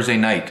play on Thursday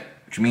night,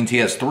 which means he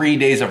has 3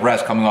 days of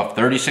rest coming off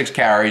 36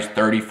 carries,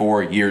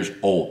 34 years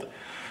old.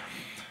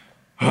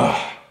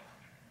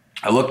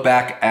 I looked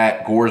back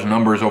at Gore's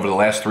numbers over the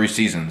last 3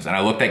 seasons, and I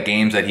looked at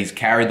games that he's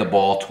carried the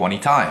ball 20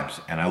 times,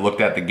 and I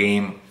looked at the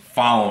game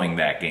following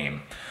that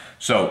game.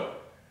 So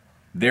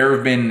there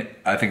have been,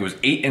 I think it was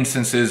 8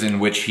 instances in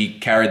which he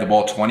carried the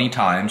ball 20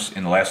 times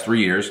in the last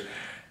 3 years.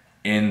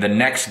 In the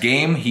next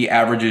game, he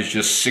averages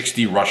just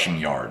 60 rushing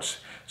yards.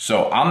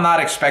 So I'm not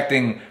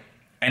expecting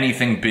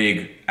anything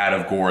big out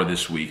of Gore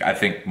this week. I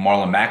think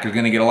Marlon Mack is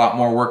going to get a lot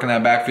more work in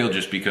that backfield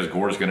just because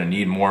Gore is going to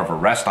need more of a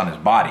rest on his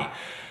body.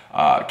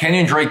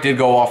 Kenyon Drake did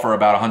go off for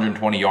about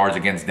 120 yards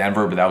against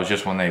Denver, but that was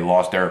just when they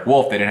lost Derek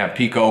Wolfe. They didn't have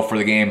Pico for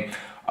the game,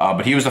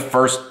 but he was the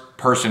first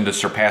person to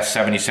surpass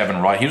 77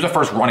 he was the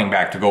first running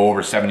back to go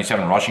over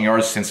 77 rushing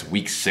yards since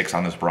week 6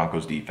 on this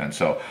Broncos defense.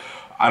 So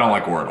I don't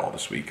like Gore at all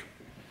this week.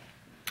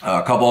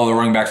 A couple other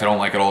running backs I don't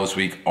like at all this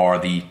week are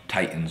the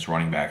Titans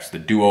running backs, the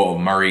duo of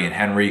Murray and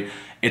Henry.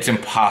 It's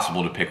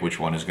impossible to pick which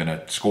one is going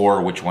to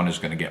score, which one is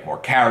going to get more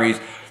carries.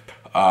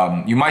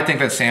 You might think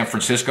that San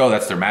Francisco,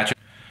 that's their matchup.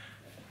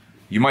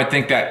 You might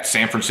think that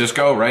San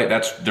Francisco, right?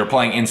 They're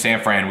playing in San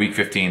Fran week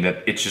 15,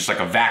 that it's just like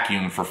a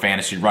vacuum for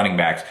fantasy running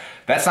backs.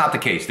 That's not the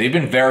case. They've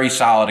been very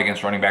solid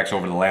against running backs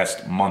over the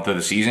last month of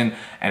the season,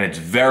 and it's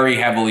very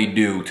heavily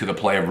due to the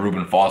play of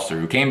Reuben Foster,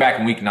 who came back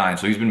in week 9,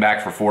 so he's been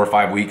back for 4 or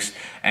 5 weeks,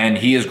 and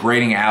he is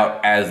grading out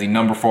as the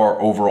number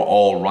 4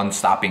 overall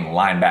run-stopping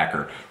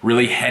linebacker,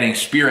 really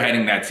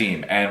spearheading that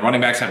team. And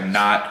running backs have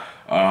not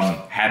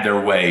had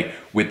their way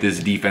with this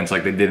defense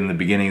like they did in the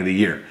beginning of the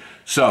year.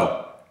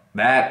 So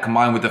that,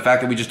 combined with the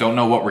fact that we just don't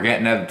know what we're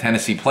getting out of the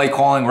Tennessee play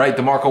calling, right?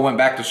 DeMarco went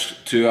back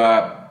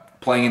to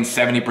playing in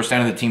 70%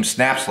 of the team's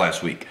snaps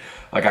last week,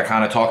 like I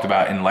kind of talked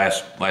about in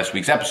last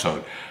week's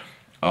episode.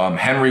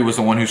 Henry was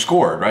the one who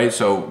scored, right?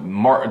 So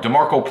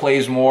DeMarco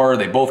plays more.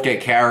 They both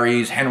get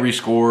carries. Henry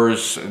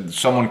scores.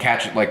 Someone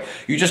catches. Like,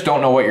 you just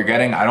don't know what you're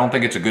getting. I don't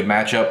think it's a good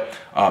matchup.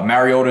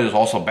 Mariota is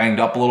also banged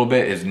up a little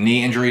bit. His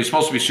knee injury is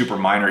supposed to be super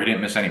minor. He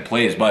didn't miss any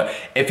plays. But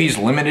if he's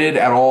limited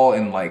at all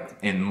in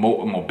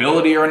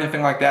mobility or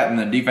anything like that, then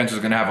the defense is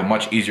going to have a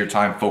much easier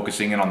time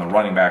focusing in on the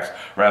running backs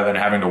rather than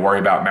having to worry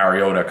about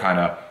Mariota kind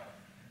of,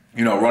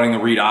 running the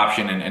read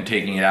option and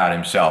taking it out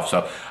himself.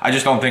 So I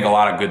just don't think a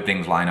lot of good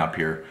things line up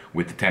here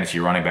with the Tennessee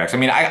running backs. I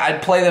mean,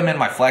 I'd play them in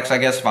my flex, I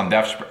guess, if I'm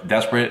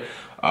desperate.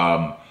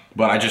 But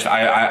I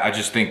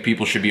just think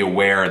people should be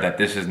aware that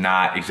this is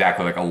not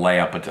exactly like a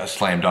layup, a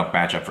slam dunk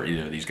matchup for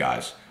either of these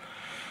guys.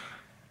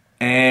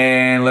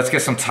 And let's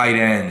get some tight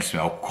ends.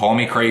 Call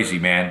me crazy,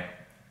 man.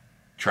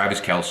 Travis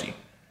Kelce.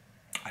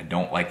 I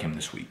don't like him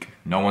this week.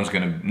 No one's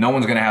gonna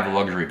have the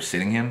luxury of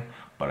sitting him,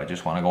 but I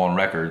just want to go on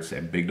record,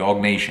 say Big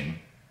Dog Nation,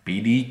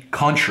 BD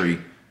Country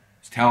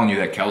is telling you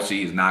that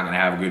Kelce is not going to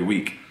have a good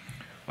week.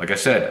 Like I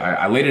said,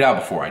 I laid it out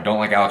before. I don't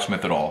like Alex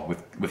Smith at all.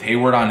 With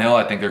Hayward on Hill,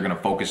 I think they're going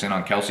to focus in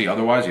on Kelce.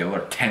 Otherwise, the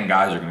other 10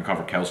 guys are going to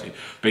cover Kelce.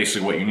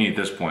 Basically what you need at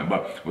this point.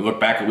 But we look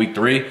back at week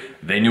 3.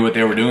 They knew what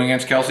they were doing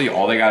against Kelce.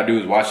 All they got to do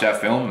is watch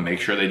that film and make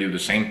sure they do the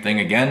same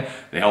thing again.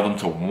 They held him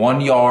to 1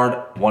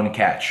 yard, 1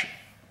 catch.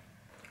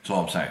 That's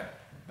all I'm saying.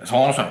 That's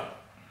all I'm saying.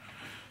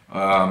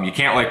 You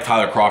can't like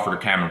Tyler Crawford or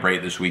Cameron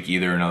Brate this week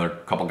either. Another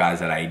couple guys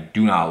that I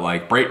do not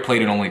like. Brate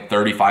played in only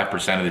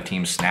 35% of the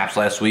team's snaps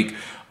last week.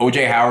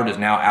 O.J. Howard has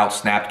now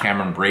out-snapped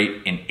Cameron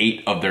Brate in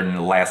 8 of their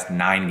last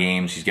 9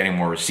 games. He's getting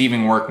more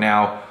receiving work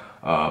now.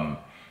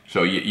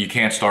 So you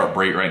can't start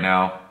Brate right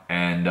now.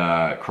 And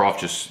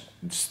Croft it's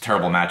a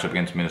terrible matchup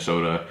against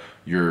Minnesota.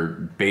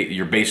 You're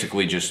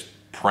basically just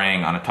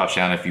preying on a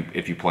touchdown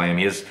if you play him.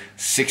 He has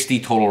 60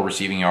 total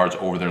receiving yards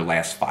over their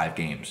last 5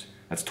 games.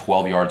 That's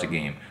 12 yards a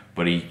game.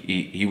 But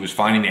he was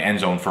finding the end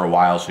zone for a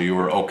while, so you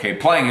were okay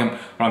playing him.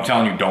 But I'm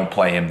telling you, don't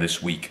play him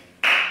this week.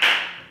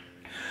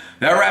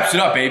 That wraps it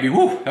up, baby.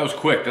 Woo, that was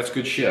quick. That's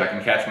good shit. I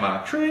can catch my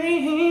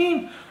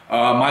train.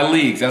 My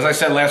leagues, as I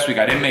said last week,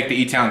 I didn't make the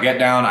E-Town Get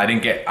Down.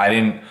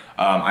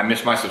 I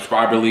missed my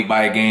subscriber league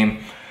by a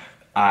game.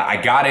 I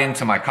got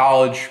into my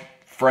college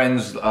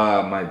friends,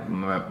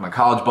 my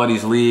college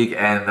buddies league,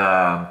 and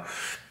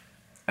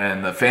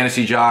the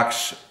Fantasy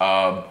Jocks.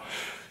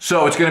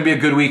 So it's going to be a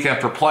good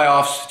weekend for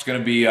playoffs. It's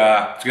going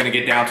to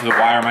get down to the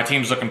wire. My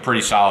team's looking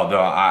pretty solid,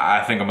 though.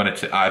 I think I'm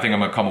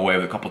gonna come away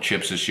with a couple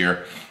chips this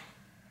year.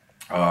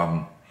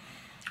 But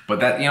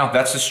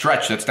that's the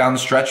stretch. That's down the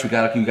stretch. You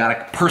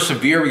gotta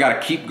persevere. We gotta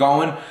keep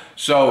going.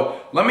 So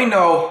let me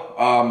know.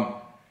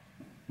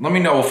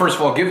 Well, first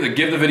of all, give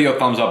the video a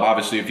thumbs up,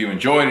 obviously, if you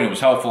enjoyed and it was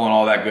helpful and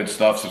all that good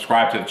stuff.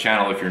 Subscribe to the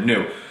channel if you're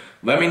new.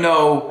 Let me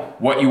know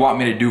what you want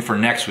me to do for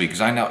next week, because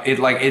I know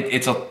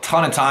it's a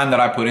ton of time that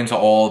I put into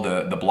all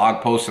the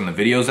blog posts and the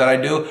videos that I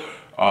do.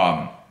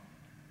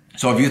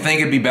 So if you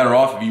think it'd be better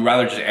off if you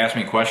rather just ask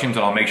me questions,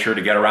 and I'll make sure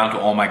to get around to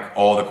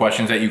all the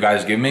questions that you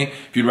guys give me.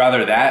 If you'd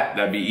rather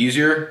that'd be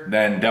easier,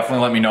 then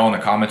definitely let me know in the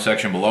comment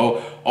section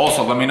below.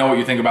 Also, let me know what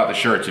you think about the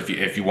shirts,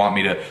 if you want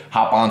me to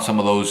hop on some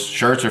of those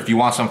shirts, or if you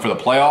want some for the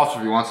playoffs, or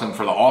if you want some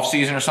for the off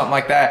season or something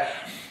like that.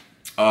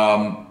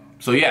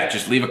 So yeah,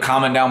 just leave a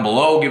comment down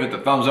below, give it the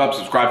thumbs up,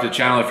 subscribe to the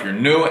channel if you're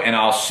new, and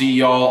I'll see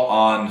y'all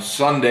on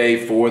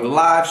Sunday for the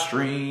live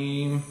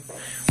stream.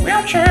 We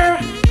out here,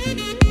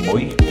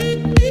 boy.